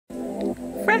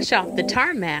Fresh off the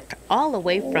tarmac, all the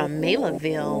way from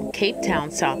Malaville, Cape Town,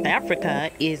 South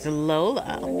Africa, is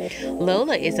Lola.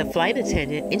 Lola is a flight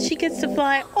attendant and she gets to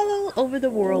fly all over the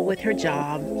world with her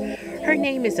job. Her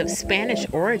name is of Spanish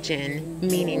origin,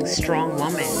 meaning strong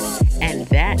woman, and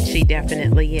that she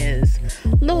definitely is.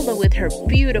 Lola, with her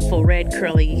beautiful red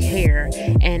curly hair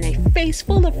and a face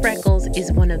full of freckles,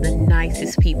 is one of the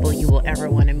nicest people you will ever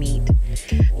want to meet.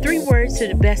 3 words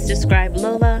to best describe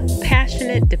Lola: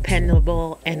 passionate,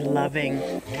 dependable, and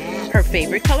loving. Her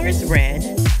favorite color is red.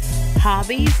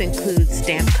 Hobbies include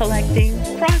stamp collecting,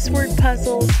 crossword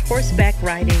puzzles, horseback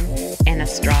riding, and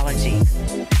astrology.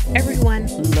 Everyone,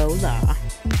 Lola.